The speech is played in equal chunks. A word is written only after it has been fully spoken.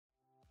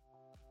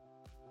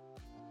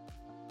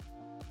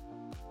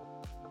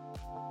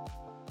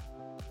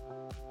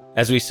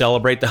As we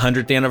celebrate the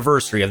 100th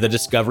anniversary of the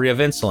discovery of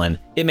insulin,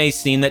 it may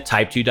seem that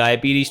type 2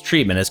 diabetes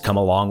treatment has come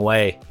a long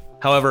way.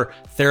 However,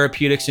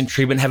 therapeutics and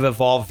treatment have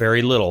evolved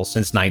very little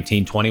since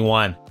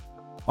 1921.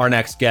 Our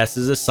next guest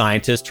is a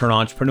scientist turned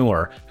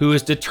entrepreneur who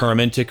is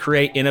determined to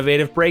create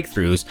innovative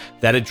breakthroughs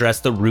that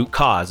address the root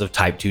cause of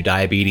type 2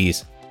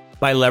 diabetes.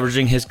 By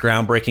leveraging his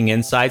groundbreaking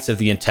insights of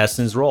the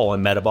intestine's role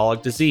in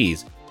metabolic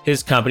disease,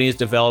 his company is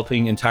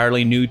developing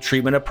entirely new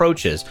treatment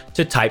approaches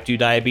to type 2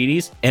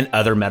 diabetes and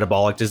other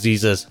metabolic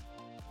diseases.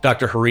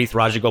 Dr. Harith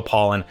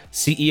Rajagopalan,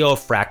 CEO of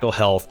Fractal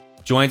Health,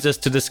 joins us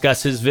to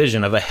discuss his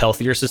vision of a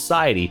healthier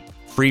society,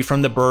 free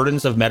from the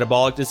burdens of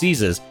metabolic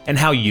diseases, and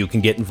how you can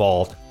get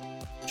involved.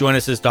 Join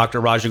us as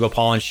Dr.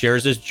 Rajagopalan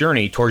shares his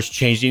journey towards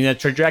changing the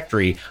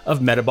trajectory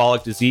of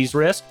metabolic disease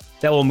risk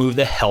that will move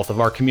the health of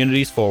our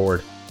communities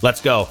forward.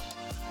 Let's go.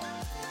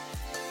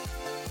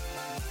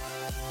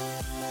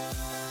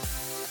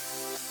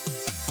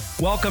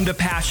 Welcome to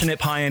Passionate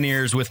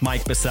Pioneers with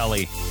Mike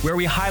Biselli, where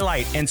we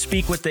highlight and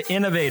speak with the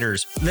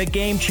innovators, the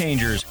game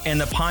changers, and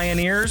the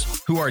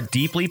pioneers who are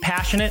deeply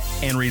passionate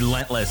and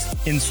relentless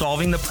in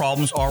solving the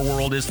problems our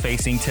world is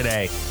facing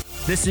today.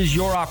 This is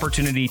your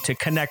opportunity to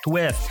connect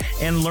with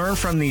and learn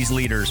from these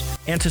leaders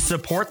and to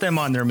support them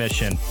on their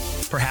mission.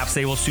 Perhaps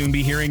they will soon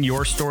be hearing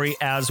your story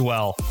as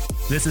well.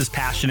 This is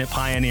Passionate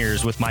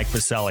Pioneers with Mike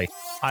Biselli.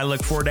 I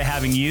look forward to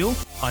having you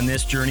on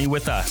this journey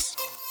with us.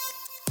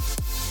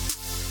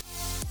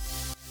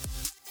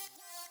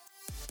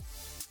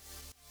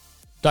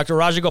 Dr.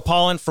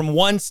 Rajagopalan, from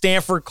one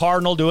Stanford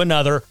Cardinal to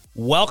another,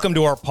 welcome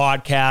to our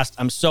podcast.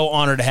 I'm so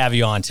honored to have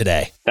you on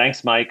today.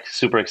 Thanks, Mike.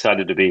 Super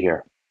excited to be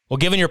here. Well,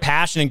 given your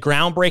passion and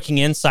groundbreaking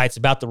insights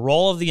about the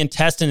role of the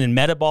intestine in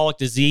metabolic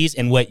disease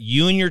and what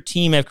you and your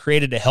team have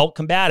created to help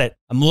combat it,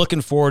 I'm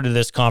looking forward to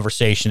this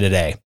conversation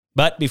today.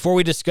 But before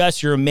we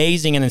discuss your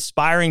amazing and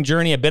inspiring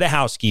journey, a bit of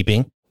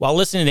housekeeping. While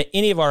listening to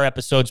any of our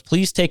episodes,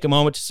 please take a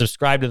moment to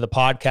subscribe to the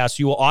podcast so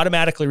you will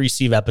automatically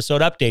receive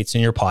episode updates in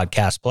your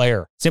podcast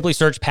player. Simply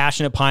search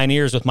Passionate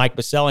Pioneers with Mike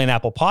Biselli in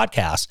Apple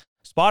Podcasts,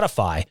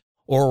 Spotify,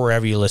 or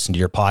wherever you listen to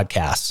your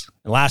podcasts.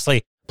 And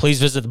lastly, please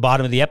visit the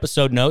bottom of the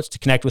episode notes to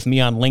connect with me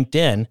on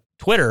LinkedIn,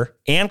 Twitter,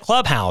 and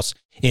Clubhouse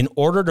in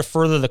order to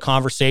further the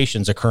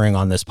conversations occurring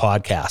on this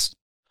podcast.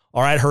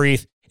 All right,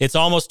 Harith, it's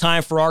almost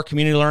time for our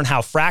community to learn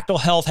how Fractal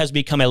Health has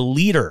become a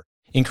leader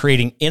in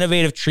creating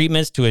innovative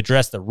treatments to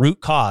address the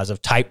root cause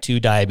of type 2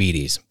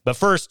 diabetes. But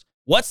first,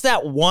 what's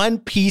that one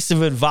piece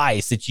of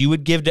advice that you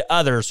would give to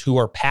others who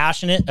are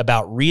passionate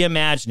about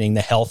reimagining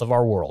the health of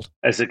our world?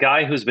 As a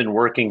guy who's been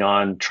working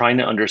on trying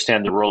to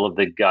understand the role of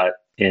the gut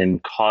in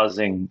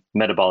causing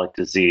metabolic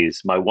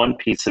disease, my one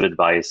piece of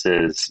advice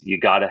is you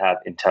got to have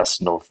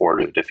intestinal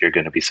fortitude if you're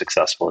going to be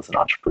successful as an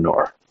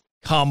entrepreneur.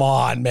 Come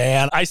on,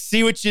 man. I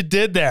see what you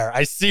did there.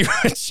 I see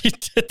what you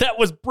did. That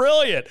was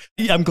brilliant.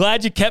 I'm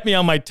glad you kept me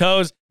on my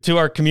toes. To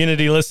our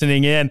community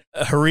listening in,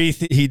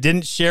 Harith, he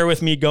didn't share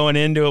with me going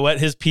into it what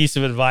his piece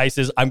of advice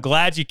is. I'm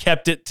glad you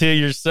kept it to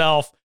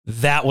yourself.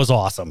 That was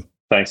awesome.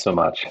 Thanks so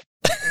much.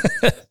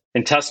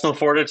 Intestinal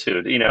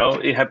fortitude. You know,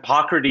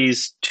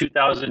 Hippocrates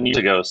 2,000 years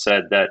ago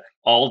said that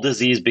all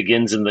disease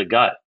begins in the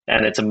gut.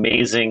 And it's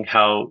amazing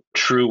how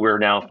true we're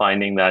now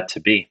finding that to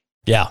be.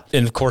 Yeah.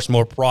 And of course,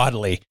 more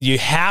broadly, you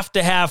have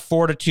to have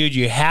fortitude.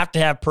 You have to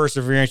have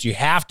perseverance. You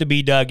have to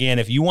be dug in.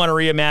 If you want to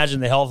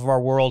reimagine the health of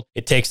our world,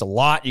 it takes a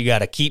lot. You got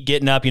to keep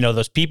getting up. You know,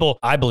 those people,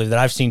 I believe that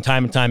I've seen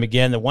time and time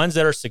again, the ones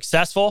that are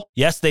successful,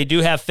 yes, they do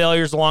have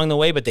failures along the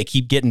way, but they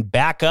keep getting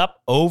back up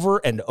over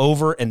and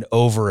over and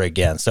over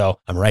again. So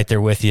I'm right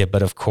there with you.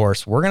 But of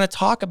course, we're going to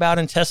talk about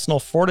intestinal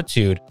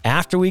fortitude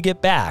after we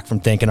get back from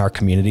thanking our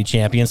community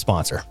champion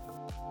sponsor.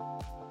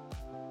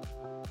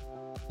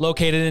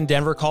 Located in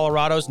Denver,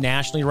 Colorado's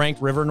nationally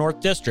ranked River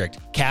North District,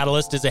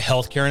 Catalyst is a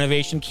healthcare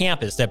innovation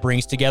campus that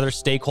brings together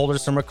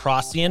stakeholders from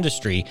across the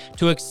industry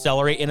to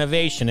accelerate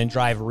innovation and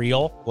drive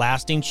real,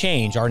 lasting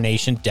change our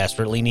nation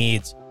desperately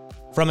needs.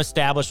 From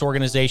established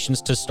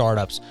organizations to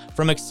startups,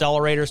 from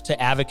accelerators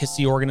to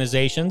advocacy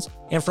organizations,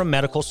 and from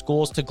medical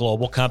schools to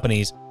global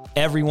companies,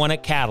 everyone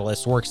at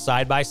Catalyst works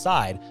side by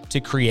side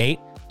to create,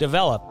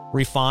 develop,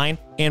 refine,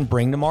 and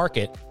bring to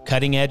market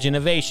cutting-edge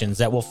innovations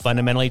that will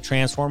fundamentally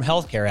transform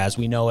healthcare as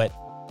we know it.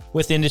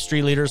 With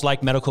industry leaders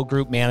like Medical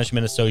Group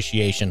Management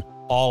Association,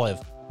 Olive,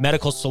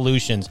 Medical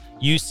Solutions,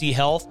 UC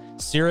Health,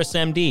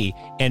 CirrusMD,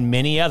 and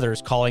many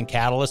others calling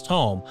Catalyst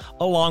home,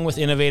 along with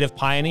innovative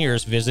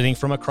pioneers visiting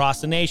from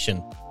across the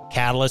nation,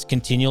 Catalyst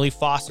continually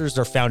fosters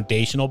their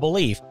foundational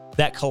belief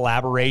that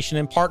collaboration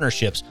and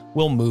partnerships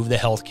will move the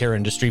healthcare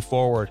industry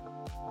forward.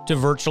 To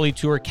virtually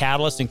tour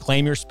Catalyst and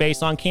claim your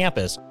space on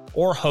campus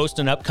or host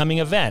an upcoming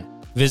event,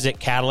 visit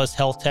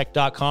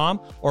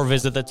catalysthealthtech.com or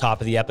visit the top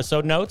of the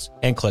episode notes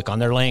and click on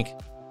their link.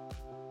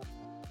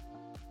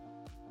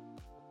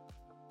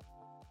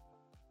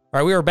 All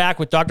right, we are back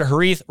with Dr.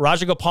 Harith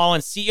Rajagopalan,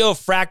 CEO of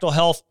Fractal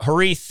Health.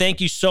 Harith, thank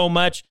you so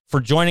much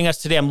for joining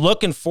us today. I'm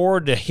looking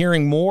forward to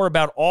hearing more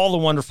about all the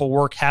wonderful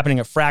work happening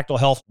at Fractal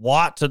Health. A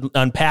lot to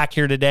unpack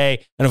here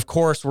today. And of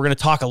course, we're going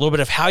to talk a little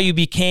bit of how you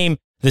became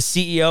the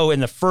CEO in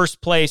the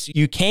first place.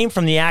 You came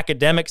from the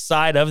academic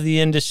side of the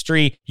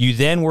industry. You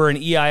then were an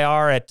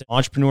EIR at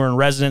Entrepreneur in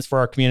Residence for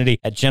our community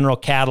at General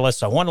Catalyst.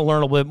 So I want to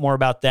learn a little bit more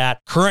about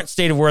that, current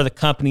state of where the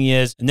company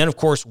is. And then, of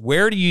course,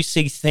 where do you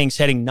see things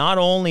heading, not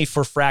only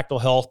for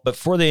Fractal Health, but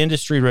for the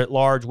industry writ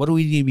large? What do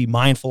we need to be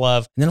mindful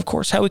of? And then, of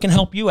course, how we can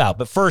help you out.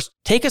 But first,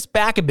 take us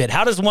back a bit.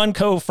 How does one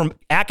go from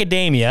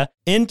academia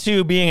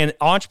into being an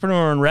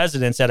entrepreneur in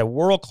residence at a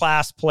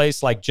world-class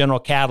place like General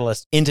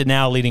Catalyst into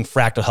now leading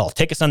Fractal Health?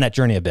 Take us on that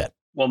journey a bit.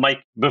 Well,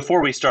 Mike,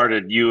 before we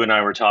started, you and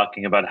I were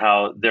talking about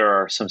how there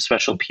are some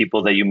special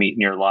people that you meet in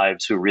your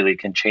lives who really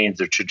can change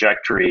the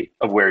trajectory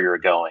of where you're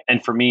going.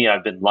 And for me,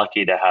 I've been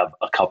lucky to have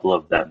a couple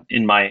of them.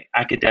 In my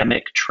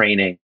academic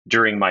training,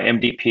 during my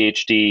MD,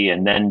 PhD,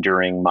 and then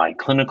during my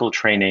clinical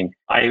training,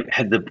 I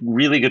had the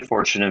really good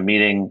fortune of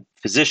meeting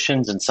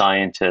physicians and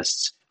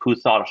scientists who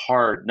thought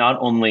hard not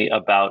only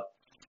about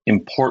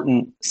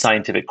important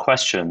scientific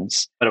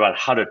questions, but about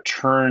how to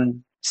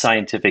turn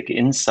scientific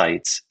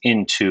insights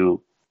into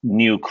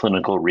new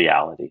clinical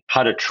reality,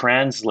 how to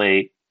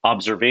translate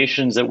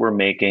observations that we're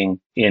making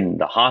in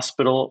the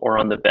hospital or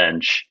on the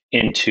bench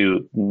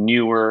into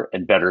newer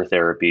and better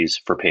therapies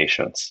for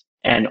patients.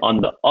 And on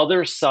the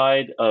other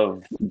side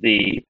of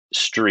the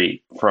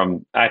street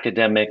from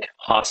academic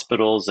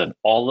hospitals and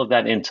all of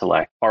that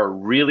intellect are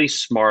really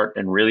smart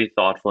and really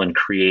thoughtful and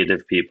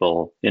creative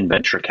people in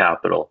venture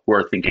capital who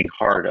are thinking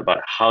hard about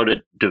how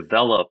to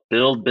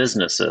build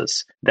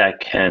businesses that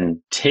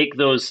can take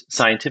those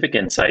scientific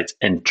insights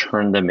and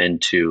turn them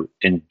into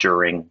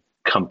enduring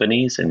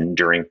companies and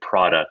enduring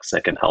products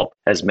that can help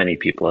as many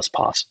people as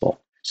possible.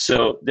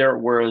 So there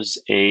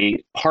was a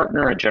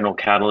partner at General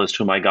Catalyst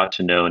whom I got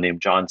to know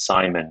named John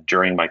Simon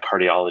during my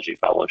cardiology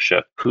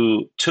fellowship,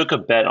 who took a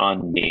bet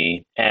on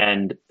me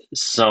and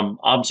some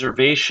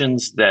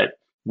observations that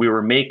we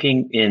were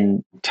making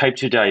in type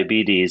 2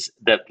 diabetes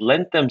that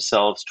lent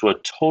themselves to a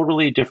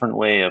totally different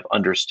way of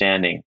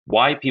understanding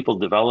why people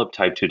develop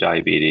type 2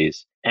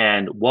 diabetes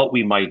and what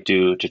we might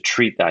do to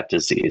treat that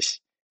disease.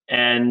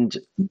 And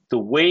the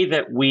way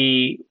that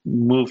we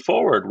moved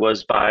forward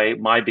was by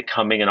my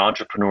becoming an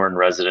entrepreneur in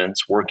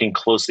residence, working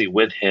closely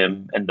with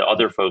him and the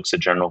other folks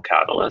at General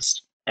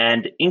Catalyst,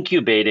 and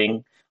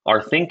incubating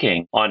our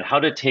thinking on how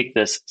to take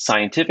this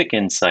scientific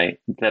insight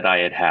that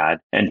I had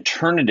and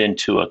turn it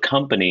into a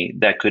company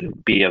that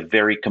could be a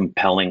very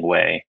compelling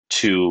way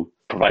to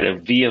provide a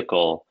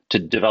vehicle to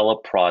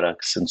develop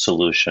products and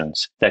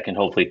solutions that can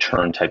hopefully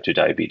turn type 2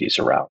 diabetes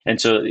around. And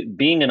so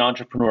being an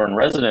entrepreneur in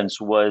residence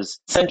was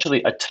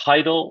essentially a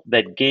title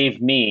that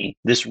gave me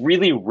this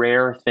really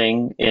rare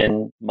thing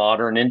in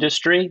modern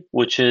industry,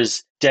 which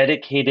is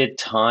dedicated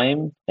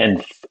time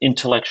and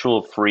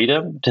intellectual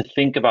freedom to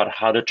think about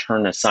how to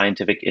turn a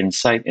scientific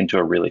insight into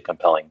a really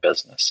compelling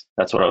business.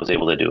 That's what I was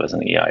able to do as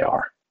an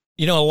EIR.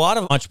 You know, a lot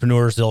of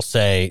entrepreneurs, they'll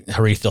say,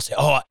 Harith, they'll say,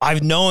 oh,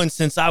 I've known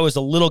since I was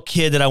a little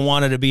kid that I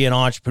wanted to be an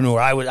entrepreneur.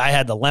 I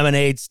had the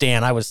lemonade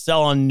stand. I was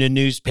selling the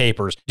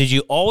newspapers. Did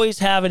you always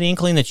have an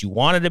inkling that you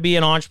wanted to be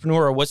an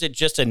entrepreneur, or was it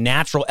just a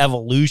natural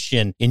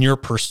evolution in your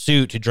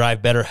pursuit to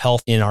drive better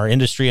health in our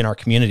industry and our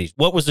communities?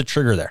 What was the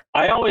trigger there?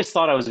 I always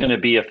thought I was going to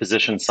be a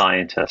physician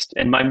scientist.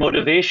 And my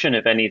motivation,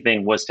 if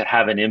anything, was to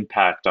have an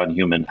impact on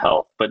human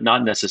health, but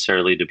not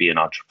necessarily to be an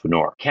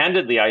entrepreneur.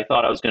 Candidly, I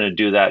thought I was going to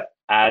do that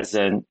as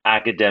an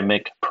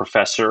academic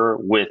professor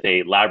with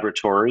a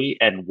laboratory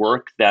and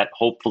work that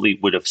hopefully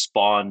would have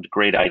spawned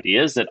great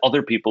ideas that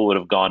other people would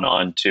have gone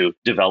on to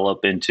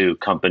develop into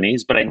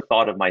companies. But I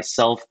thought of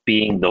myself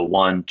being the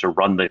one to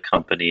run the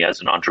company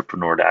as an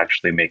entrepreneur to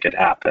actually make it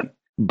happen.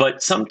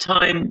 But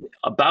sometime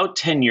about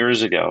 10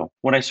 years ago,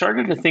 when I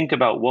started to think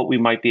about what we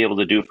might be able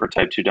to do for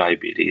type 2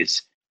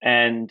 diabetes,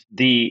 and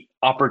the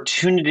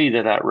opportunity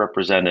that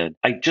represented,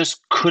 I just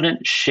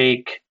couldn't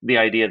shake the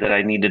idea that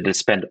I needed to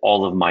spend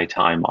all of my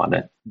time on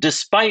it,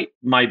 despite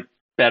my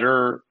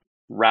better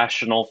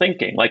rational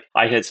thinking. Like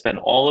I had spent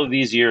all of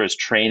these years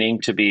training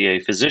to be a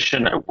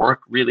physician. I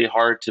worked really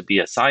hard to be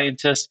a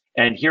scientist.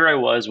 And here I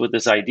was with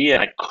this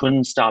idea. I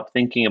couldn't stop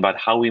thinking about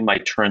how we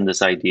might turn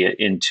this idea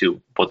into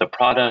both a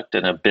product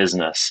and a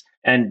business.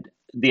 And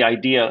the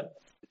idea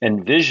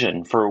and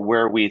vision for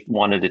where we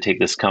wanted to take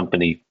this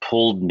company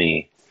pulled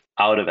me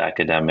out of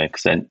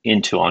academics and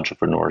into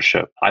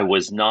entrepreneurship. I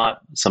was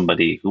not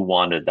somebody who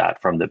wanted that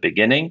from the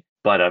beginning,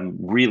 but I'm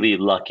really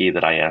lucky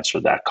that I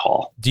answered that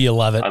call. Do you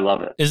love it? I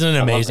love it. Isn't it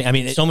amazing? I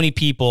mean, so many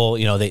people,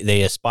 you know,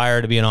 they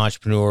aspire to be an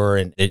entrepreneur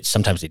and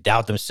sometimes they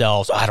doubt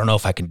themselves. I don't know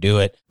if I can do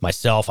it.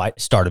 Myself, I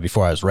started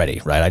before I was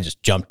ready, right? I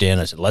just jumped in.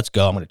 I said, let's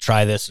go. I'm going to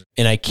try this.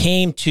 And I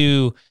came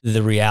to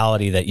the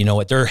reality that, you know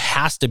what, there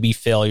has to be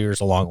failures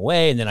along the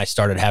way. And then I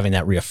started having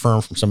that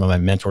reaffirmed from some of my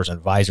mentors and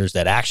advisors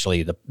that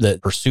actually the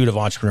pursuit of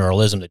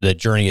entrepreneurialism, the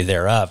journey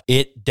thereof,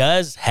 it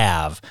does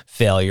have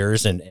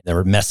failures and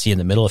they're messy in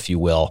the middle, if you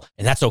will.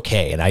 And that's okay.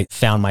 And I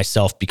found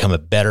myself become a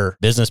better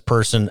business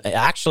person,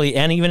 actually,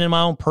 and even in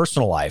my own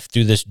personal life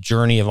through this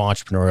journey of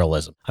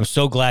entrepreneurialism. I'm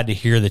so glad to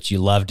hear that you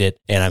loved it.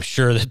 And I'm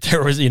sure that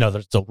there was, you know,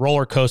 there's a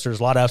roller coaster,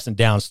 there's a lot of ups and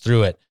downs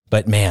through it.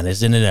 But man,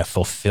 isn't it a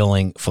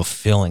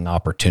fulfilling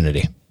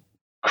opportunity?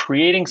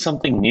 creating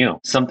something new,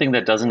 something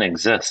that doesn't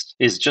exist,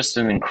 is just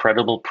an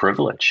incredible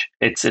privilege.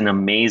 It's an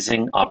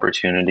amazing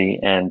opportunity.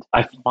 And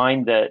I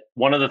find that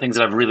one of the things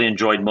that I've really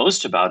enjoyed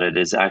most about it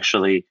is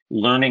actually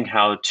learning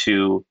how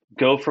to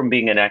go from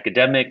being an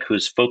academic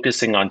who's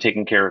focusing on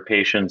taking care of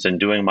patients and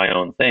doing my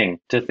own thing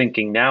to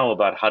thinking now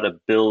about how to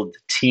build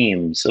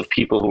teams of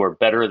people who are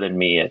better than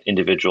me at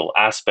individual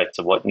aspects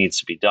of what needs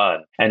to be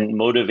done, and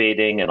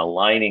motivating and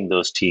aligning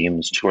those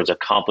teams towards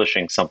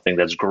accomplishing something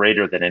that's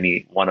greater than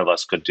any one of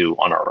us could do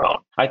on our own.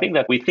 I think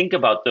that we think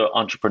about the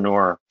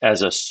entrepreneur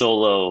as a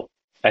solo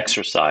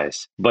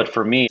exercise. But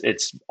for me,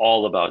 it's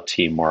all about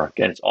teamwork,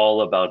 and it's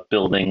all about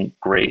building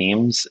great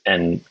teams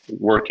and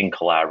working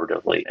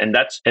collaboratively. And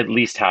that's at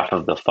least half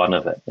of the fun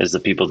of it, is the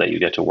people that you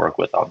get to work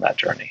with on that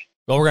journey.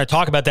 Well, we're going to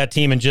talk about that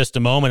team in just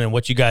a moment and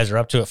what you guys are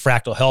up to at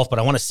Fractal Health, but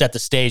I want to set the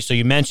stage. So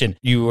you mentioned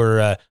you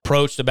were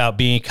approached about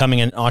becoming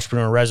an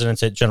entrepreneur in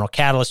residence at General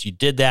Catalyst. You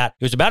did that.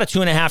 It was about a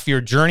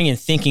 2.5-year journey and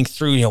thinking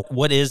through,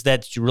 what is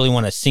that you really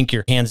want to sink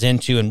your hands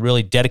into and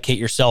really dedicate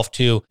yourself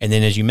to. And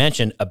then, as you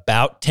mentioned,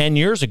 about 10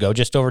 years ago,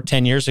 just over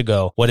 10 years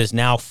ago, what is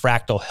now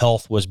Fractal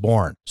Health was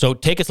born. So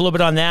take us a little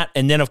bit on that.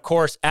 And then, of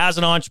course, as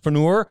an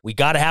entrepreneur, we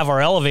got to have our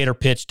elevator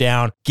pitch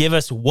down. Give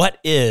us, what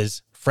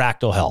is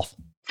Fractal Health?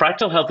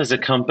 Fractal Health is a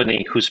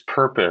company whose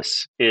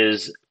purpose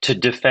is to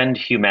defend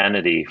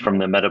humanity from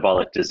the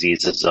metabolic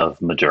diseases of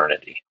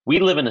modernity. We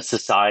live in a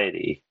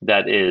society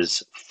that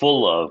is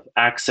full of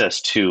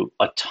access to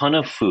a ton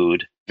of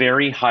food,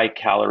 very high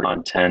calorie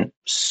content,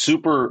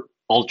 super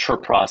ultra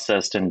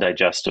processed and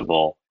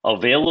digestible,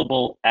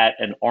 available at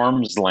an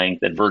arm's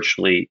length at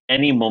virtually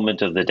any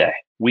moment of the day.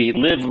 We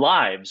live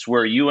lives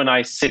where you and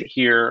I sit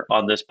here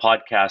on this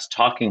podcast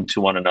talking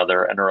to one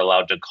another and are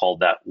allowed to call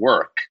that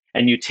work.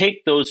 And you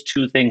take those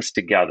two things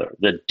together,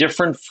 the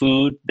different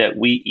food that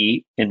we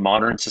eat in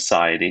modern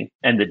society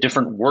and the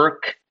different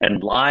work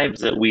and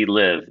lives that we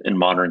live in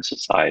modern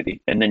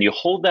society. And then you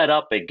hold that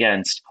up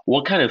against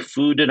what kind of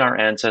food did our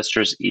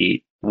ancestors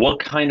eat? What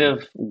kind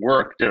of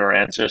work did our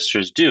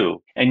ancestors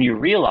do? And you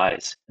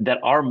realize that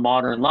our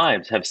modern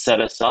lives have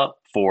set us up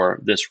for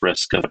this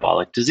risk of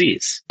metabolic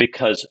disease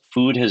because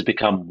food has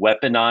become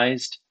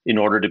weaponized in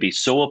order to be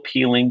so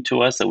appealing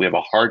to us that we have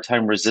a hard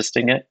time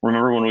resisting it.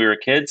 Remember when we were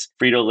kids,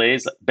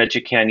 Frito-Lay's, bet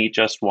you can't eat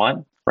just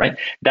one, right?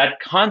 That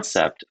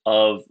concept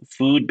of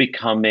food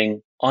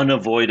becoming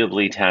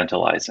unavoidably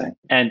tantalizing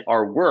and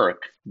our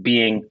work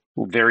being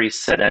very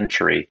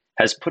sedentary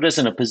has put us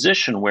in a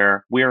position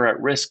where we're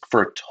at risk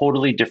for a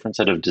totally different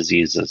set of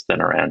diseases than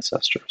our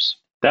ancestors.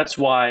 That's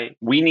why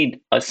we need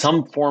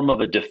some form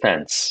of a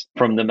defense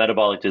from the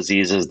metabolic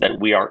diseases that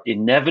we are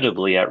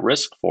inevitably at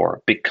risk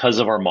for because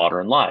of our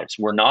modern lives.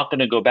 We're not going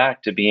to go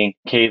back to being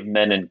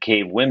cavemen and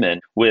cavewomen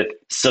with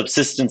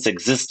subsistence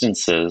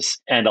existences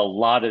and a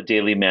lot of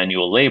daily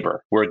manual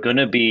labor. We're going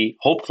to be,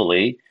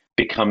 hopefully,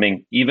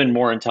 becoming even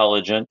more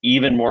intelligent,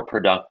 even more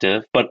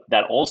productive, but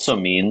that also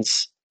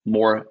means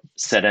more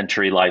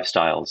sedentary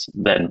lifestyles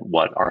than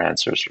what our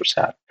ancestors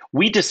had.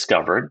 We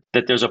discovered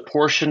that there's a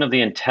portion of the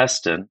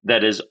intestine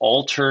that is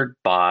altered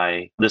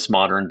by this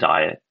modern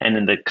diet. And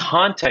in the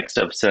context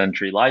of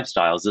sedentary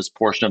lifestyles, this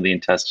portion of the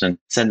intestine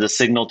sends a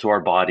signal to our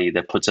body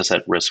that puts us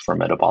at risk for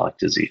metabolic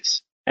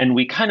disease. And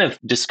we kind of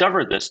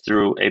discovered this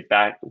through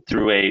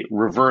a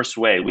reverse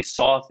way. We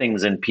saw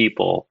things in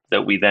people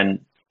that we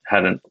then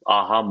had an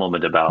aha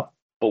moment about.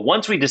 But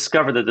once we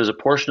discovered that there's a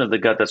portion of the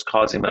gut that's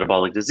causing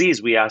metabolic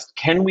disease, we asked,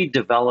 can we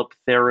develop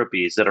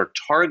therapies that are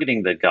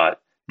targeting the gut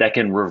that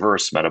can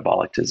reverse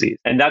metabolic disease?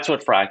 And that's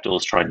what Fractal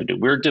is trying to do.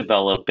 We're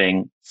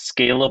developing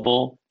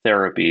scalable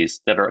therapies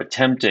that are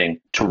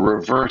attempting to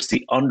reverse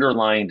the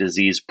underlying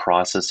disease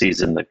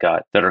processes in the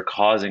gut that are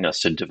causing us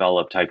to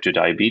develop type 2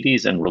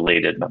 diabetes and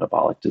related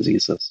metabolic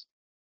diseases.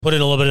 Put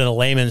it a little bit in a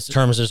layman's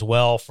terms as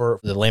well for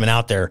the layman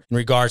out there in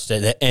regards to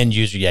the end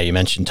user. Yeah, you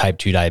mentioned type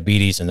 2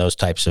 diabetes and those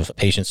types of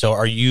patients. So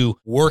are you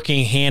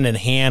working hand in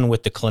hand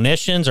with the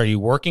clinicians? Are you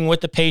working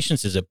with the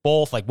patients? Is it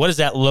both? Like, what does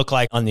that look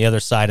like on the other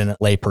side in a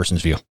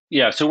layperson's view?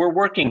 Yeah, so we're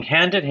working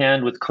hand in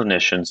hand with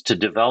clinicians to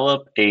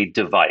develop a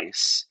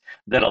device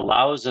that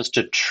allows us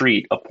to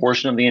treat a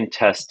portion of the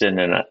intestine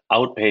in an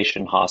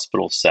outpatient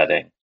hospital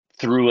setting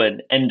through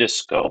an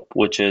endoscope,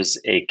 which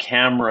is a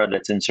camera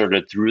that's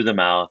inserted through the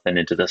mouth and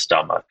into the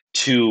stomach,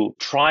 to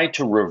try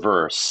to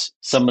reverse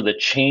some of the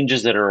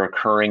changes that are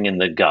occurring in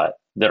the gut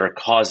that are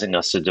causing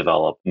us to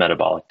develop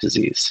metabolic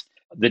disease.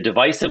 The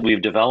device that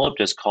we've developed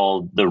is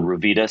called the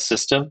Revita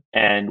system,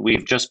 and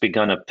we've just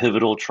begun a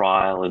pivotal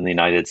trial in the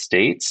United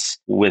States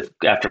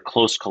after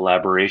close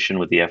collaboration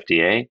with the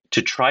FDA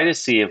to try to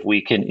see if we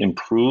can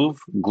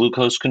improve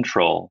glucose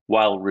control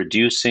while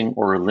reducing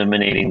or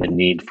eliminating the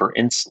need for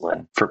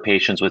insulin for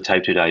patients with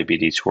type 2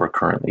 diabetes who are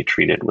currently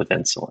treated with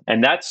insulin.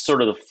 And that's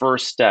sort of the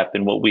first step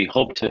in what we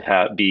hope to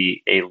have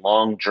be a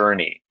long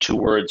journey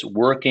towards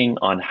working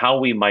on how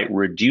we might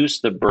reduce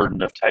the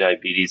burden of type 2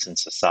 diabetes in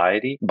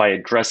society by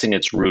addressing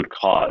its root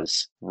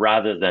cause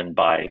rather than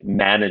by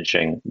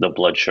managing the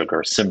blood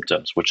sugar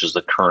symptoms, which is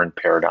the current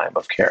paradigm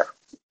of care.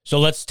 So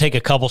let's take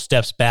a couple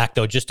steps back,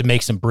 though, just to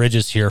make some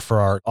bridges here for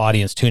our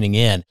audience tuning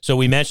in. So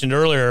we mentioned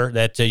earlier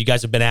that you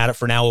guys have been at it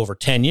for now over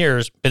 10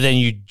 years, but then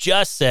you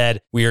just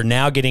said we are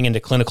now getting into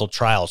clinical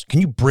trials.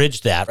 Can you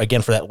bridge that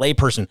again for that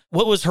layperson?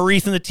 What was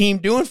Harith and the team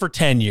doing for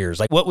 10 years?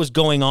 Like, what was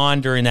going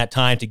on during that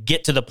time to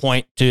get to the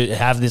point to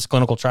have this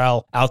clinical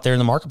trial out there in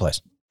the marketplace?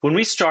 When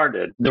we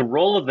started, the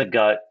role of the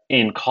gut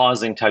in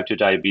causing type 2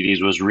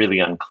 diabetes was really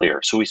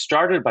unclear. So we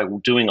started by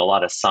doing a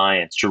lot of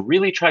science to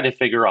really try to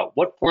figure out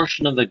what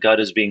portion of the gut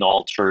is being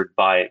altered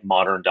by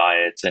modern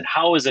diets and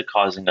how is it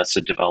causing us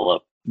to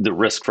develop the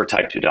risk for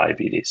type 2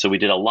 diabetes. So we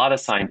did a lot of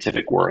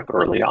scientific work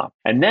early on.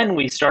 And then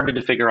we started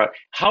to figure out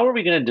how are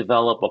we going to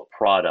develop a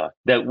product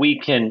that we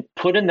can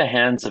put in the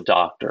hands of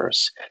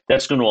doctors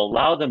that's going to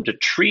allow them to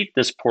treat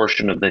this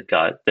portion of the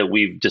gut that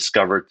we've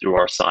discovered through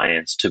our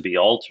science to be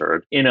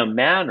altered in a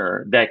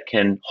manner that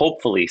can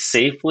hopefully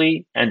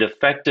safely and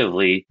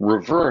effectively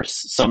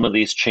reverse some of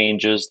these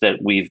changes that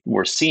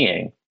we're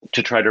seeing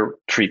to try to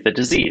treat the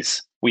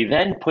disease. We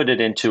then put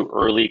it into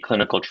early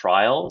clinical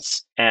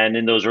trials. And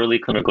in those early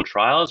clinical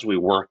trials, we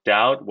worked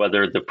out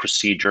whether the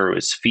procedure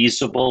is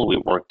feasible. We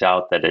worked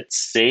out that it's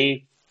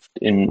safe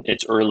in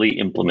its early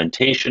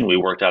implementation. We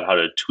worked out how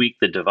to tweak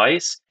the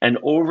device. And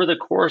over the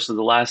course of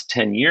the last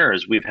 10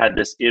 years, we've had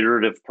this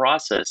iterative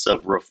process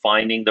of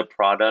refining the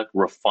product,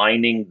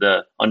 refining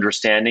the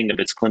understanding of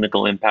its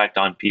clinical impact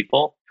on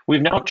people.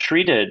 We've now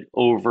treated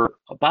over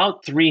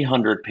about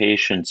 300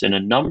 patients in a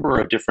number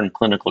of different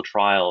clinical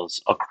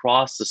trials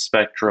across the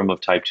spectrum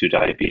of type 2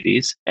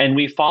 diabetes. And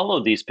we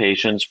followed these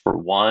patients for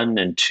 1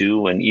 and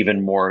 2 and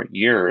even more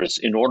years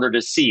in order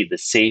to see the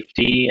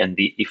safety and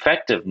the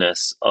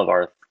effectiveness of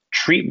our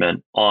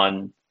treatment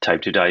on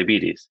type 2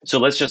 diabetes. So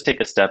let's just take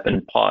a step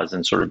and pause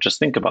and sort of just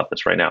think about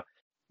this right now.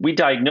 We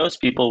diagnose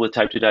people with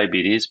type 2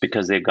 diabetes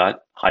because they've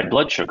got high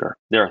blood sugar.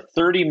 There are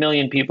 30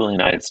 million people in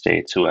the United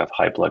States who have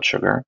high blood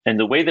sugar. And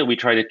the way that we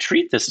try to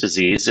treat this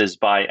disease is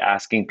by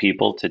asking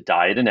people to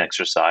diet and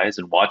exercise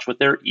and watch what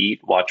they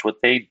eat, watch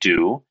what they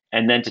do,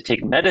 and then to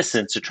take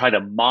medicines to try to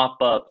mop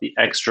up the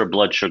extra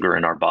blood sugar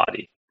in our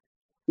body.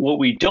 What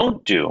we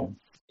don't do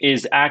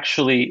is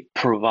actually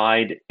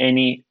provide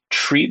any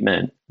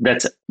treatment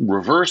that's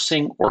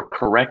reversing or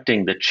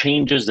correcting the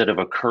changes that have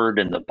occurred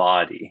in the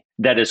body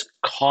that is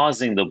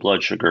causing the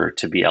blood sugar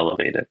to be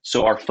elevated.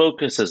 So our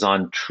focus is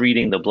on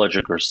treating the blood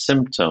sugar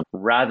symptom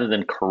rather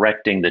than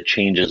correcting the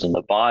changes in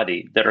the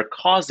body that are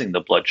causing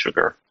the blood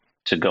sugar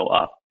to go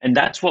up. And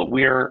that's what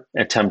we're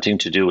attempting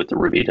to do with the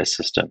Revita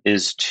system,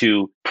 is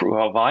to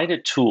provide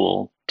a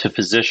tool to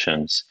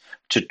physicians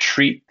to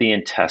treat the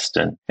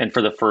intestine and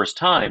for the first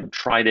time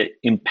try to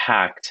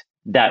impact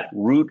that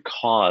root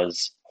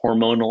cause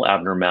hormonal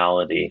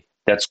abnormality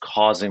that's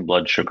causing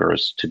blood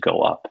sugars to go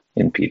up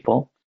in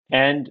people.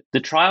 And the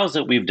trials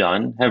that we've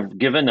done have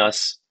given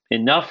us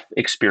enough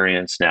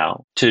experience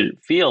now to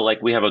feel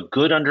like we have a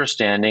good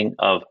understanding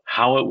of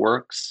how it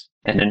works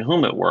and in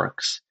whom it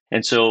works.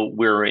 And so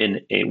we're in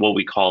what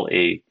we call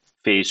a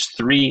phase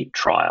 3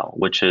 trial,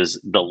 which is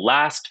the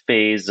last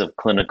phase of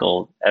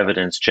clinical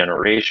evidence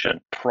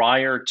generation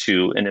prior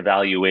to an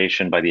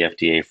evaluation by the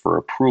FDA for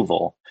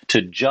approval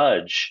to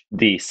judge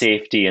the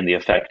safety and the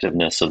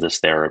effectiveness of this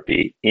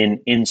therapy in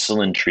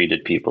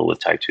insulin-treated people with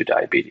type 2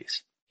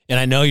 diabetes. And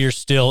I know you're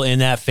still in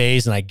that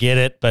phase and I get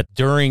it, but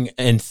during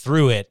and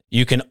through it,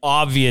 you can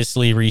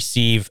obviously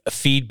receive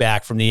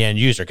feedback from the end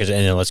user. And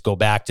then let's go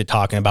back to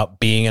talking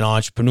about being an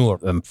entrepreneur.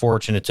 I'm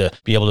fortunate to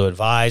be able to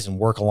advise and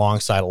work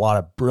alongside a lot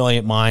of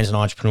brilliant minds and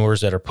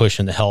entrepreneurs that are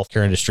pushing the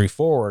healthcare industry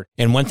forward.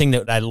 And one thing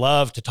that I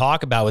love to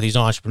talk about with these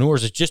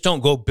entrepreneurs is just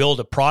don't go build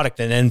a product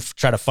and then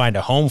try to find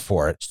a home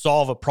for it.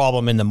 Solve a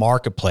problem in the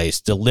marketplace,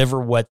 deliver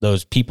what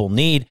those people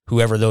need,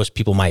 whoever those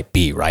people might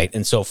be, right?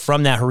 And so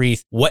from that,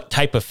 Harith, what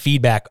type of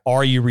feedback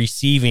are you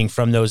receiving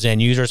from those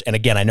end users? And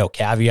again, I know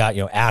caveat,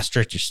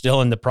 asterisk, you're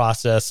still in the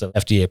process of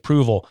FDA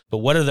approval, but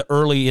what are the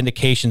early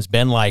indications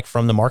been like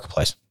from the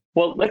marketplace?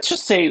 Well, let's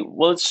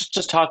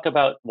just talk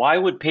about why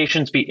would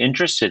patients be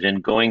interested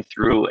in going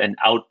through an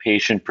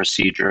outpatient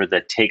procedure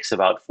that takes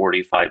about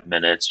 45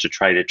 minutes to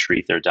try to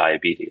treat their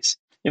diabetes.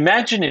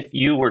 Imagine if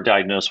you were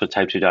diagnosed with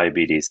type 2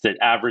 diabetes. The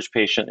average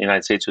patient in the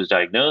United States who's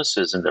diagnosed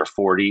is in their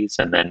 40s.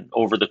 And then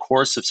over the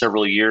course of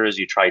several years,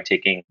 you try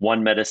taking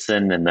one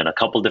medicine and then a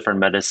couple different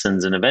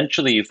medicines. And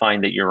eventually you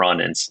find that you're on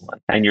insulin.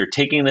 And you're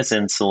taking this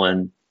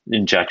insulin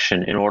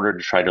injection in order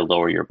to try to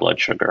lower your blood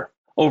sugar.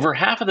 Over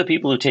half of the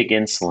people who take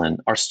insulin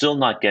are still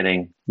not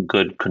getting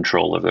good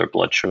control of their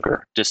blood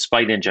sugar,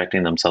 despite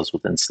injecting themselves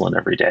with insulin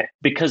every day.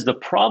 Because the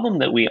problem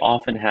that we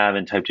often have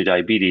in type 2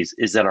 diabetes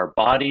is that our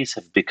bodies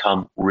have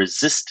become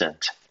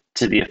resistant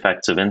to the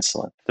effects of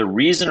insulin. The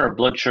reason our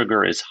blood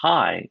sugar is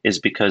high is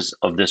because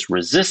of this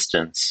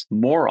resistance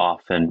more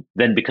often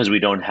than because we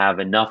don't have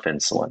enough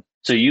insulin.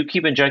 So you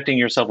keep injecting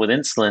yourself with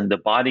insulin, the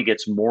body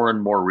gets more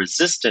and more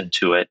resistant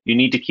to it. You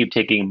need to keep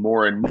taking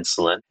more and more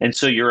insulin. And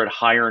so you're at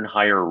higher and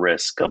higher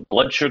risk of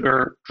blood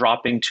sugar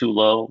dropping too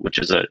low, which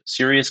is a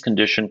serious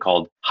condition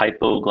called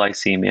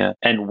hypoglycemia,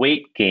 and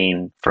weight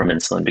gain from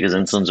insulin, because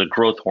insulin is a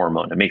growth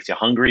hormone. It makes you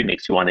hungry,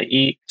 makes you want to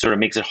eat, sort of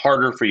makes it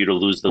harder for you to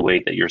lose the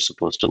weight that you're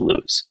supposed to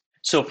lose.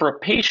 So for a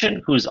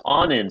patient who's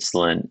on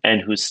insulin and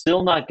who's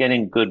still not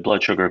getting good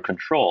blood sugar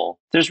control,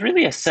 there's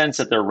really a sense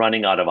that they're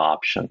running out of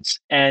options.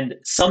 And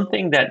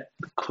something that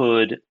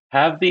could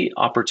have the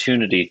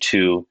opportunity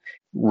to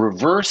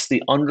reverse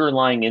the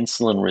underlying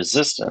insulin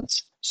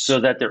resistance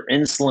so that their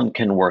insulin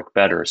can work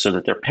better, so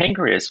that their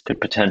pancreas could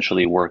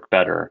potentially work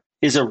better,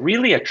 is a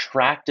really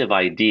attractive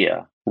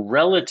idea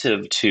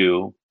relative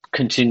to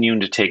continuing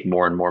to take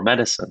more and more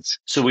medicines.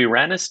 So we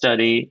ran a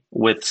study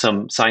with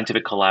some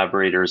scientific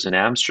collaborators in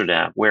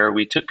Amsterdam where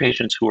we took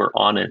patients who were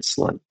on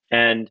insulin.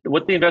 And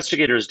what the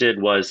investigators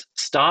did was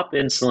stop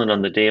insulin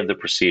on the day of the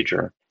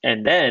procedure.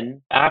 And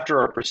then after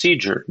our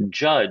procedure,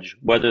 judge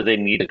whether they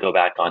need to go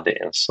back onto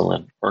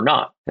insulin or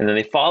not. And then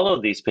they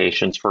followed these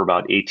patients for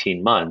about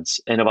 18 months.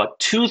 And about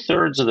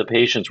 2/3 of the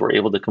patients were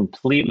able to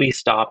completely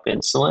stop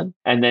insulin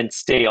and then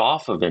stay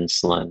off of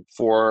insulin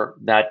for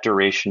that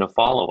duration of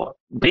follow-up.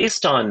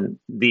 Based on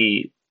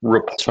the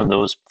reports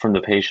from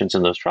the patients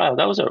in those trials,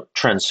 that was a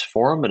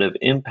transformative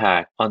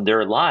impact on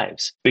their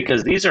lives,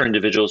 because these are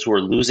individuals who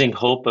are losing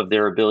hope of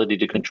their ability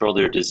to control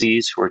their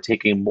disease, who are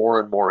taking more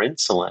and more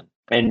insulin.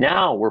 And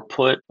now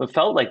it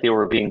felt like they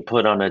were being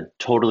put on a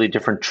totally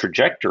different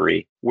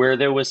trajectory where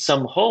there was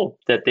some hope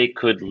that they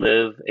could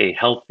live a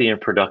healthy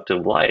and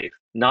productive life,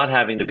 not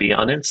having to be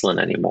on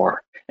insulin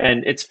anymore.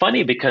 And it's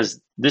funny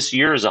because this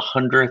year is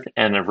 100th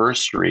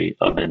anniversary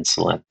of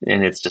insulin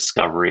and its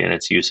discovery and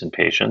its use in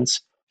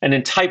patients. And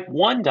in type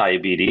 1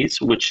 diabetes,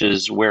 which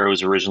is where it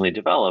was originally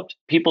developed,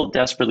 people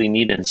desperately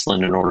need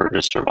insulin in order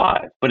to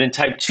survive. But in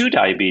type 2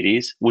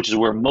 diabetes, which is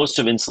where most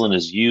of insulin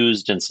is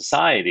used in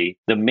society,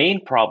 the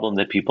main problem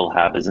that people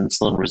have is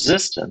insulin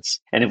resistance.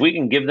 And if we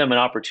can give them an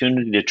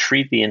opportunity to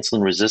treat the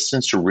insulin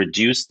resistance to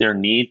reduce their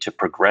need to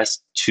progress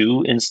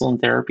to insulin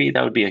therapy,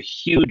 that would be a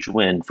huge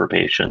win for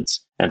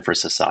patients and for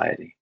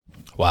society.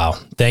 Wow.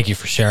 Thank you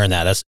for sharing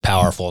that. That's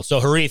powerful. So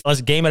Harith,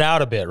 let's game it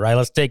out a bit, right?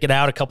 Let's take it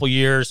out a couple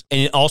years.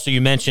 And also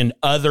you mentioned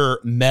other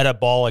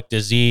metabolic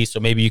disease. So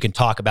maybe you can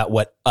talk about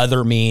what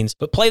other means,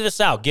 but play this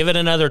out. Give it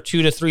another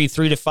 2 to 3,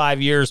 3 to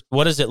 5 years.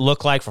 What does it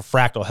look like for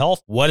Fractyl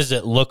Health? What does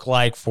it look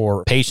like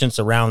for patients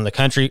around the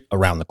country,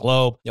 around the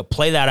globe?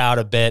 Play that out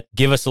a bit.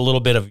 Give us a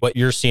little bit of what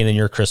you're seeing in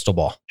your crystal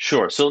ball.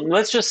 Sure. So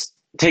let's just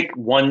take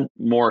one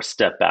more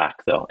step back,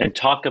 though, and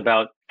talk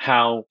about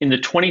how in the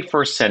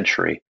 21st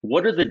century,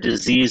 what are the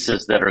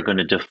diseases that are going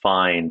to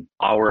define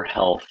our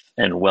health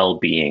and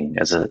well-being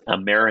as an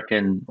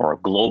American or a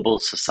global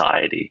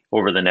society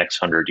over the next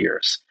 100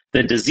 years?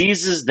 The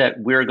diseases that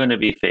we're going to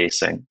be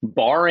facing,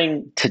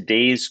 barring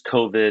today's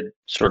COVID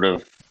sort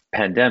of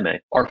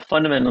pandemic, are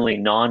fundamentally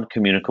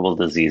non-communicable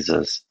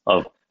diseases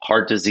of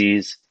heart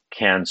disease,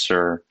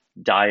 cancer,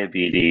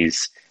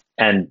 diabetes,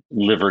 and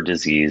liver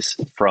disease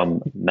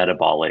from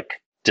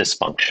metabolic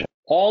dysfunction.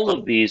 All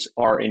of these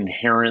are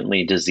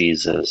inherently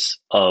diseases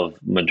of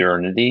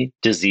modernity,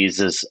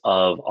 diseases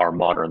of our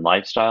modern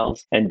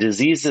lifestyles, and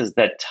diseases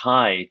that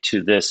tie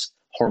to this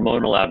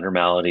hormonal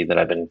abnormality that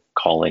I've been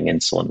calling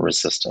insulin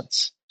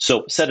resistance.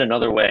 So said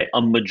another way,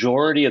 a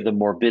majority of the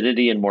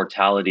morbidity and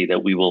mortality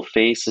that we will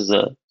face as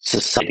a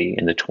society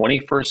in the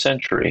 21st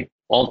century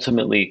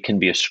ultimately can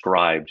be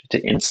ascribed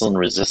to insulin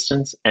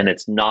resistance and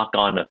its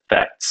knock-on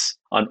effects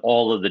on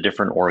all of the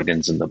different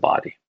organs in the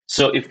body.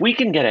 So if we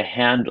can get a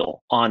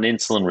handle on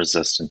insulin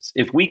resistance,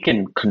 if we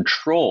can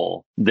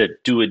control the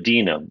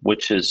duodenum,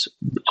 which is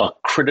a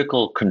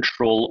critical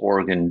control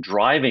organ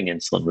driving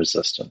insulin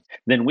resistance,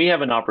 then we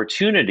have an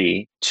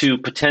opportunity to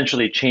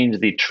potentially change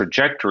the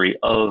trajectory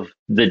of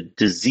the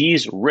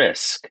disease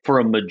risk for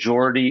a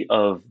majority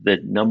of the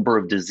number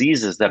of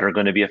diseases that are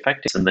going to be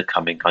affected in the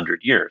coming 100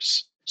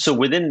 years. So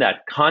within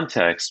that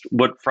context,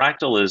 what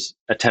Fractyl is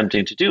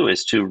attempting to do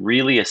is to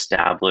really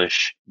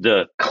establish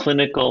the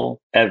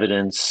clinical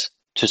evidence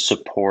to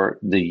support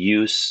the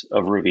use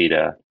of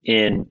Revita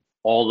in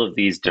all of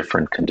these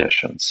different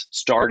conditions,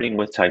 starting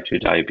with type 2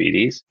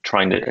 diabetes,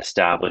 trying to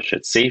establish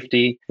its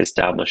safety,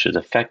 establish its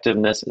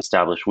effectiveness,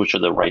 establish which are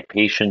the right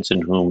patients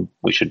in whom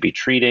we should be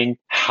treating,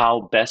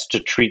 how best to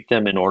treat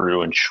them in order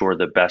to ensure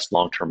the best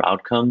long-term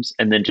outcomes,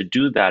 and then to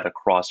do that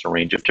across a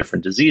range of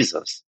different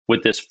diseases.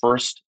 With this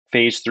first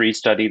phase 3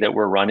 study that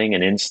we're running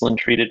in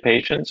insulin-treated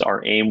patients,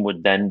 our aim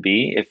would then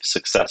be, if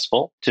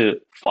successful, to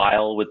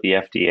file with the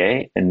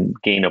FDA and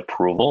gain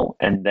approval,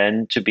 and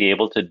then to be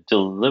able to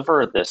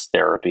deliver this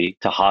therapy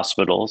to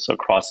hospitals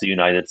across the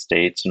United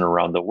States and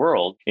around the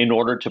world in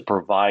order to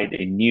provide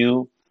a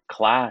new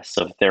class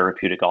of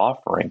therapeutic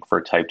offering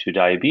for type 2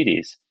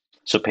 diabetes.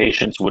 So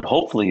patients would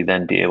hopefully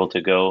then be able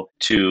to go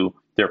to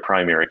their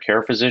primary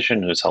care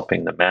physician who's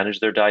helping them manage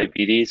their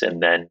diabetes, and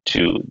then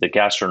to the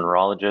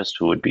gastroenterologist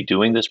who would be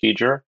doing this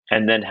procedure,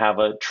 and then have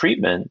a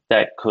treatment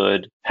that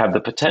could have the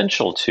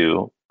potential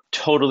to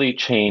totally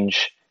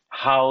change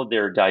how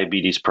their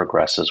diabetes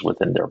progresses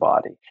within their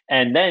body,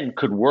 and then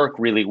could work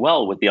really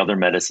well with the other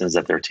medicines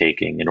that they're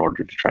taking in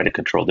order to try to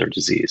control their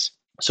disease.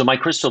 So my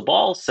crystal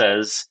ball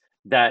says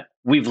that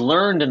we've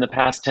learned in the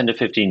past 10 to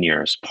 15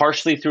 years,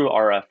 partially through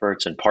our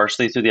efforts and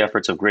partially through the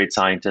efforts of great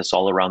scientists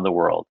all around the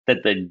world,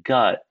 that the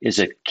gut is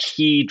a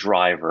key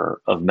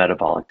driver of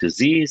metabolic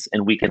disease,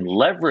 and we can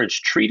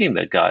leverage treating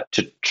the gut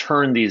to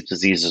turn these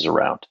diseases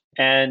around.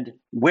 And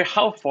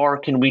how far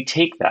can we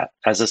take that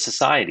as a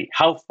society?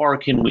 How far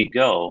can we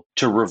go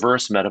to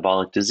reverse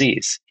metabolic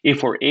disease?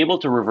 If we're able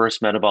to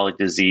reverse metabolic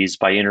disease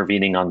by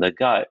intervening on the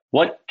gut,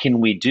 what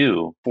can we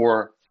do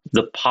for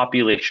the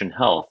population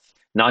health?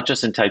 Not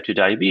just in type 2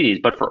 diabetes,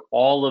 but for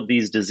all of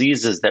these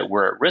diseases that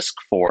we're at risk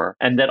for,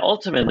 and that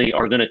ultimately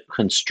are going to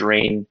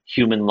constrain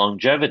human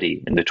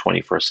longevity in the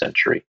 21st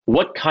century.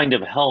 What kind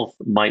of health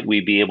might we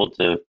be able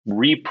to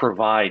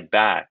re-provide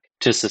back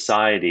to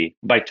society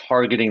by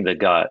targeting the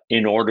gut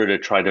in order to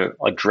try to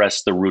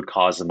address the root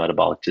cause of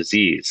metabolic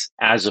disease,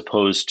 as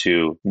opposed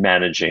to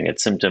managing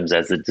its symptoms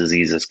as the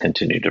diseases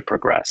continue to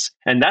progress?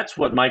 And that's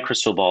what my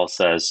crystal ball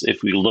says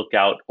if we look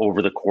out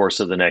over the course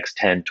of the next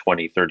 10,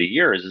 20, 30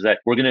 years, is that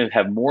we're going to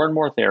have more and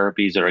more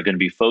therapies that are going to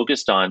be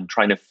focused on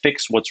trying to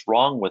fix what's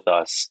wrong with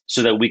us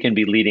so that we can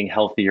be leading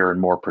healthier and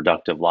more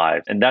productive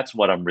lives. And that's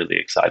what I'm really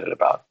excited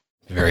about.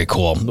 Very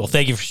cool. Well,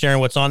 thank you for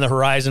sharing what's on the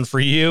horizon for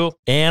you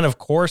and, of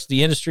course,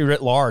 the industry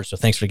writ large. So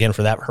thanks again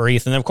for that,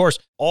 Harith. And, of course,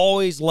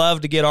 always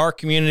love to get our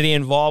community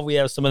involved. We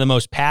have some of the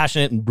most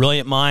passionate and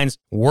brilliant minds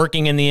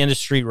working in the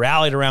industry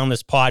rallied around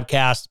this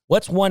podcast.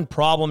 What's one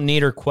problem,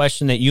 need, or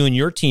question that you and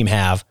your team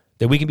have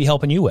that we can be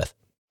helping you with?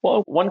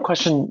 Well, one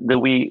question that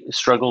we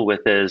struggle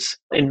with is,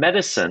 in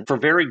medicine, for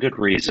very good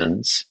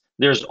reasons,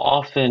 there's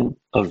often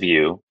a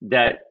view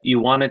that you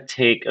want to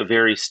take a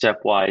very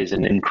stepwise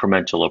and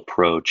incremental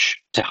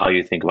approach to how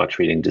you think about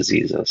treating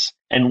diseases.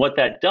 And what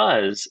that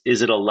does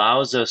is it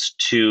allows us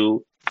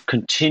to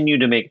continue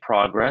to make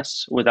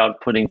progress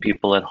without putting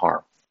people at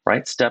harm,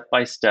 right?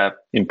 Step-by-step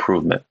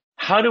improvement.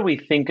 How do we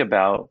think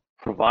about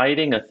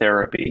providing a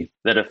therapy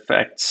that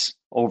affects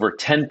over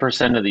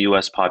 10% of the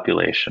US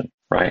population,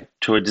 right?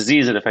 To a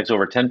disease that affects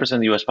over 10% of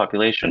the US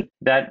population,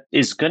 that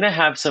is going to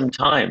have some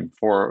time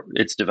for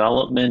its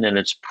development and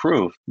its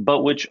proof,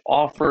 but which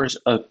offers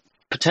a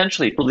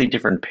potentially completely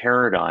different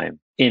paradigm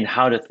in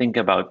how to think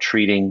about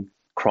treating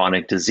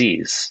chronic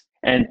disease.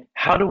 And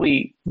how do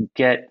we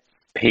get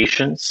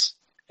patients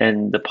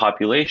and the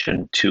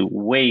population to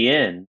weigh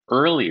in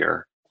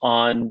earlier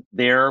on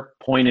their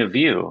point of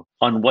view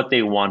on what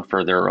they want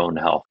for their own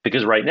health?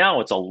 Because right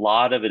now, a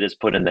lot of it is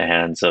put in the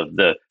hands of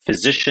the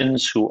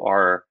physicians who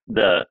are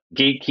the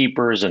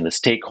gatekeepers and the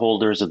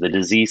stakeholders of the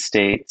disease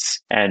states.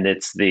 And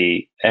it's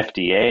the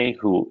FDA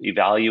who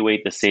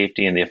evaluate the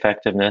safety and the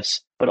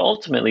effectiveness. But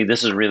ultimately,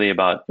 this is really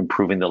about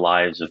improving the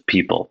lives of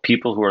people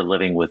who are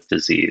living with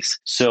disease.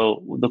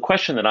 So the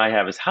question that I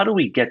have is, how do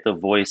we get the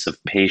voice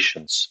of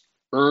patients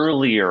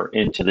earlier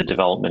into the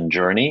development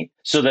journey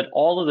so that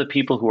all of the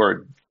people who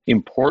are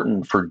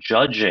important for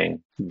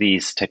judging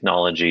these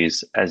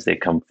technologies as they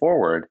come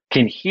forward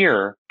can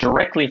hear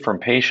directly from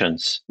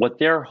patients what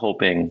they're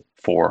hoping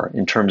for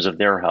in terms of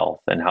their health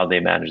and how they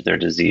manage their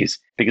disease?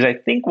 Because I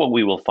think what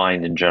we will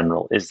find in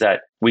general is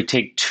that we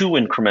take too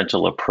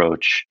incremental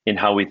approach in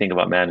how we think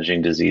about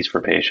managing disease for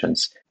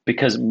patients.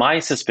 Because my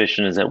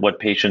suspicion is that what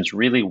patients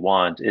really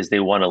want is they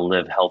want to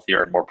live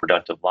healthier and more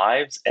productive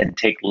lives and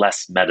take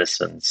less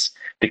medicines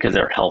because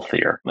they're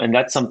healthier. And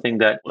that's something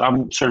that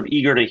I'm sort of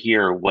eager to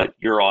hear what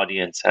your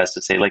audience has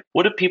to say. Like,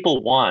 what do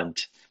people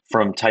want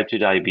from type 2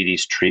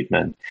 diabetes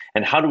treatment?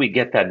 And how do we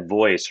get that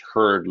voice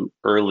heard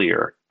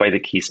earlier by the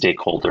key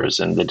stakeholders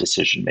in the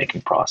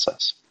decision-making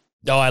process?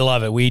 Oh, I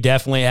love it. We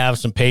definitely have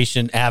some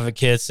patient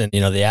advocates, and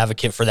the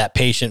advocate for that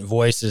patient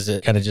voice, as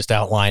it kind of just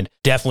outlined,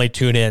 definitely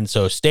tune in.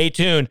 So stay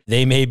tuned.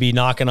 They may be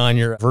knocking on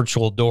your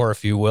virtual door,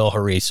 if you will,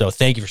 Harith. So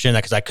thank you for sharing that,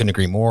 because I couldn't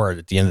agree more.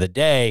 At the end of the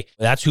day,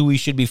 that's who we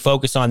should be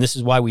focused on. This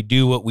is why we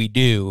do what we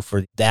do.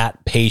 For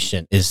that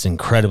patient is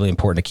incredibly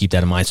important to keep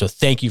that in mind. So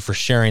thank you for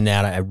sharing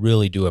that. I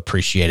really do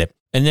appreciate it.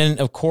 And then,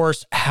 of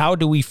course, how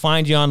do we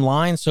find you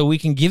online so we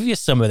can give you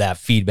some of that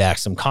feedback,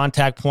 some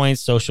contact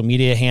points, social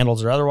media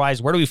handles, or otherwise?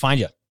 Where do we find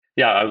you?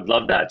 Yeah, I would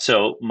love that.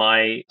 So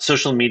my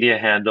social media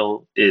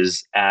handle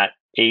is at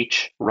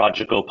H.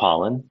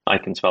 Rajagopalan. I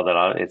can spell that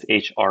out. It's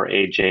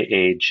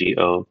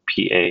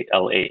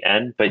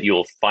HRAJAGOPALAN, but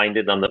you'll find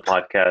it on the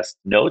podcast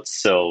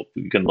notes, so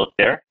you can look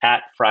there.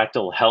 At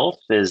Fractal Health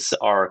is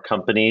our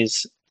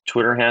company's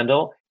Twitter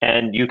handle.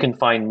 And you can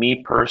find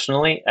me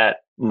personally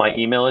at my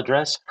email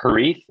address,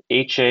 Harith,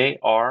 HARITH,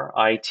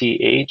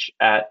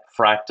 at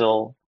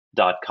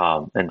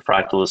fractal.com. And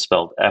Fractal is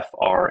spelled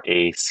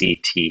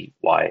FRACTYL.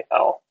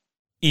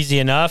 Easy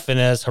enough. And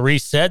as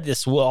Harish said,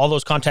 all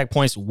those contact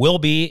points will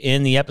be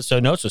in the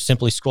episode notes. So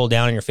simply scroll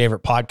down in your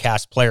favorite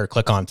podcast player,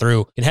 click on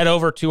through, and head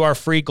over to our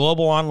free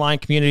global online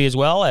community as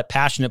well at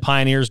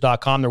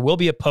passionatepioneers.com. There will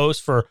be a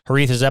post for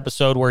Harith's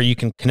episode where you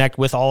can connect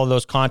with all of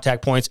those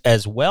contact points,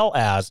 as well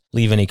as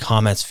leave any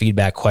comments,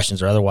 feedback,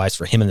 questions, or otherwise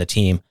for him and the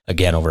team,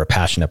 again, over at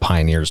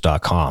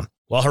passionatepioneers.com.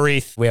 Well,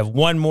 Harith, we have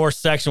one more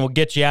section. We'll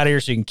get you out of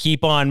here so you can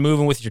keep on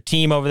moving with your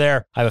team over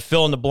there. I have a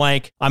fill in the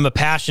blank. I'm a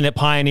passionate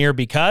pioneer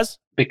because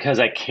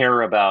I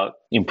care about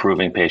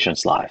improving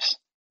patients' lives.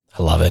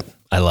 I love it.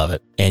 I love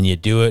it. And you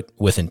do it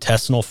with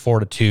intestinal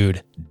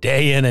fortitude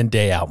day in and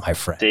day out, my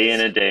friend. Day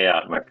in and day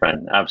out, my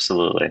friend.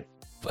 Absolutely.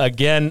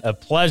 Again, a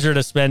pleasure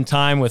to spend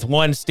time with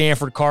one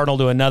Stanford Cardinal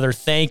to another.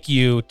 Thank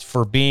you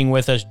for being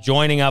with us,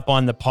 joining up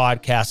on the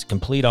podcast. A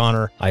complete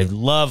honor. I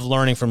love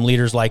learning from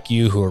leaders like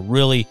you who are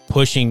really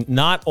pushing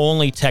not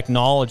only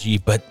technology,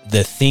 but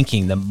the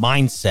thinking, the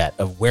mindset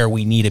of where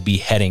we need to be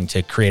heading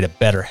to create a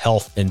better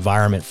health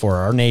environment for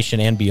our nation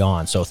and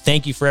beyond. So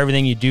thank you for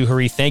everything you do,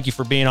 Harith. Thank you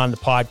for being on the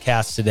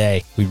podcast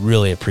today. We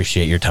really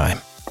appreciate your time.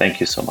 Thank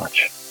you so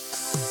much.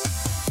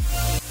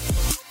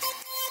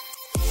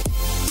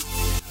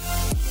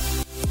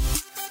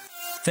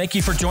 Thank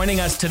you for joining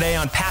us today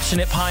on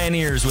Passionate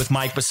Pioneers with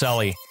Mike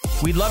Biselli.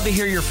 We'd love to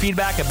hear your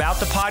feedback about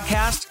the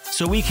podcast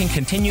so we can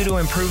continue to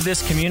improve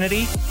this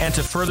community and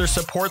to further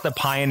support the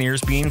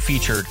pioneers being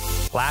featured.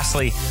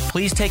 Lastly,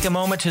 please take a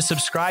moment to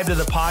subscribe to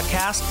the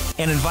podcast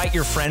and invite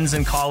your friends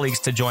and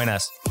colleagues to join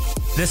us.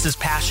 This is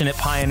Passionate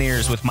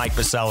Pioneers with Mike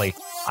Biselli.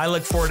 I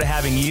look forward to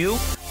having you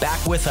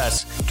back with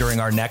us during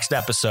our next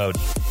episode.